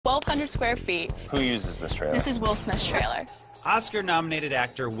1,200 square feet. Who uses this trailer? This is Will Smith's trailer. Oscar-nominated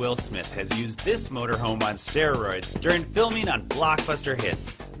actor Will Smith has used this motorhome on steroids during filming on blockbuster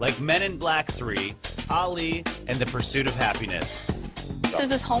hits like Men in Black 3, Ali, and The Pursuit of Happiness. This is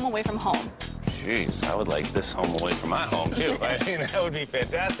his home away from home. Jeez, I would like this home away from my home, too. I mean, that would be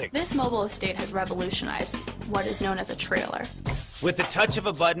fantastic. This mobile estate has revolutionized what is known as a trailer. With the touch of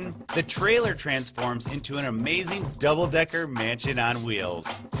a button, the trailer transforms into an amazing double-decker mansion on wheels.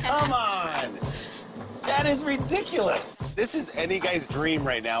 Come on! That is ridiculous. This is any guy's dream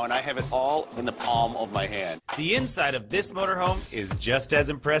right now, and I have it all in the palm of my hand. The inside of this motorhome is just as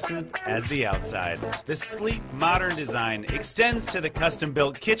impressive as the outside. The sleek, modern design extends to the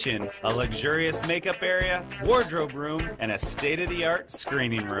custom-built kitchen, a luxurious makeup area, wardrobe room, and a state-of-the-art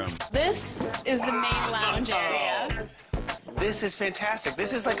screening room. This is the main lounge area. This is fantastic.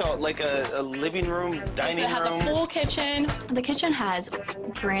 This is like a living room, dining So it has room. a full kitchen. The kitchen has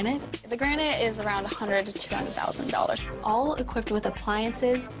granite. The granite is around $100,000 to $200,000. All equipped with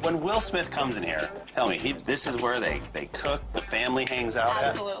appliances. When Will Smith comes in here, tell me, this is where they cook, the family hangs out at?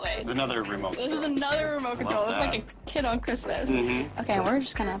 Absolutely. There's another remote This control. is another remote control. It's like a kid on Christmas. Okay, we're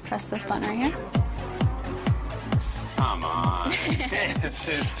just gonna press this button right here. Come on. This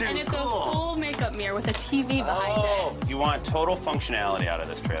is too And it's cool. a full makeup mirror with a TV behind it. You want total functionality out of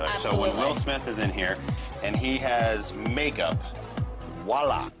this trailer. Absolutely. So when Will Smith is in here and he has makeup,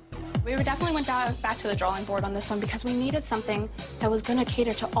 voila. We definitely went back to the drawing board on this one because we needed something that was going to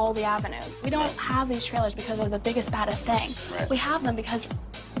cater to all the avenues. We don't have these trailers because they're the biggest, baddest thing. Right. We have them because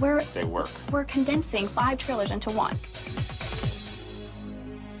They work. we're condensing 5 trailers into one.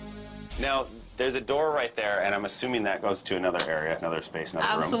 Now, there's a door right there, and I'm assuming that goes to another area, another space, another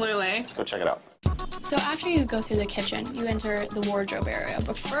room. Absolutely. Let's go check it out. So after you go through the kitchen, you enter the wardrobe area.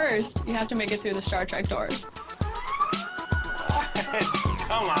 But first, you have to make it through the Star Trek doors.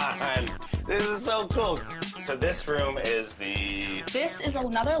 Come on. This is so cool. So this room is the... This is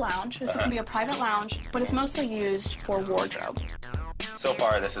another lounge. This can be a private lounge, but it's mostly used for wardrobe. So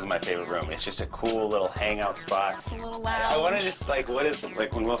far, this is my favorite room. It's just a cool little hangout spot. It's a little loud. I want to just, like, what is,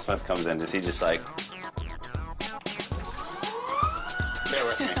 like, when Will Smith comes in, does he just, like... Bear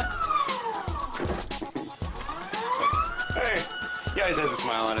with me. Hey, he always has a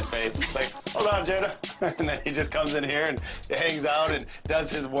smile on his face. It's like, hold on, Jada. And then he just comes in here and hangs out and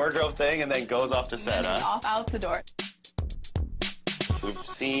does his wardrobe thing and then goes off to set, And it's huh? off out the door. We've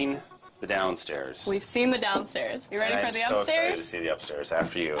seen the downstairs. We've seen the downstairs. You ready And for the I'm so excited to upstairs? see the upstairs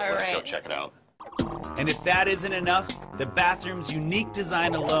after you. All Let's go right. check it out. And if that isn't enough, the bathroom's unique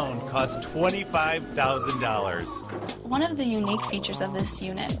design alone costs $25,000. One of the unique features of this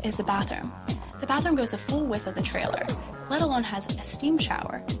unit is the bathroom. The bathroom goes the full width of the trailer, let alone has a steam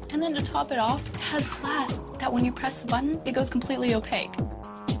shower. And then to top it off, it has glass that when you press the button, it goes completely opaque.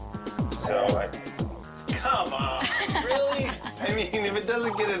 So, come on, really? I mean, if it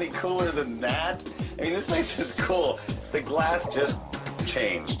doesn't get any cooler than that, I mean, this place is cool. The glass just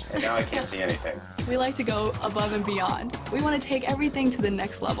changed, and now I can't see anything. We like to go above and beyond. We want to take everything to the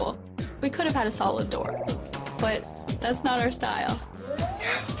next level. We could have had a solid door, but that's not our style.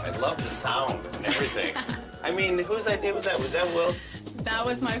 Yes, I love the sound and everything. I mean, whose idea was that? Was that Will's? That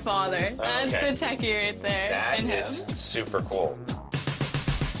was my father. That's Okay. the techie right there. That and is him. super cool.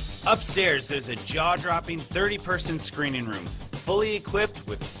 Upstairs, there's a jaw-dropping 30-person screening room, fully equipped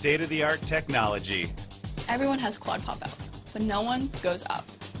with state-of-the-art technology. Everyone has quad pop-outs, but no one goes up.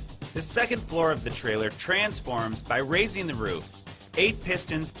 The second floor of the trailer transforms by raising the roof. 8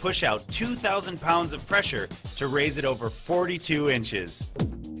 pistons push out 2,000 pounds of pressure to raise it over 42 inches.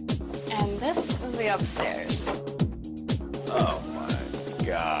 And this is the upstairs. Oh my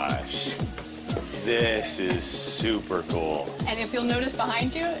gosh. This is super cool. And if you'll notice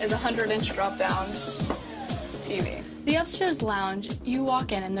behind you is a 100-inch drop-down TV. The upstairs lounge, you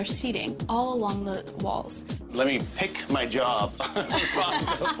walk in and there's seating all along the walls. Let me pick my job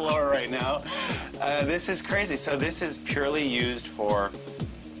off the floor right now. This is crazy. So this is purely used for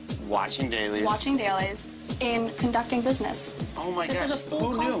watching dailies. Watching dailies in conducting business. Oh my gosh. This is a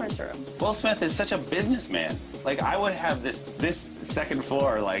full Who conference knew? room. Will Smith is such a businessman. Like, I would have this second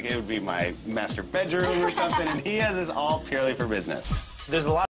floor, like, it would be my master bedroom or something, and he has this all purely for business. There's a lot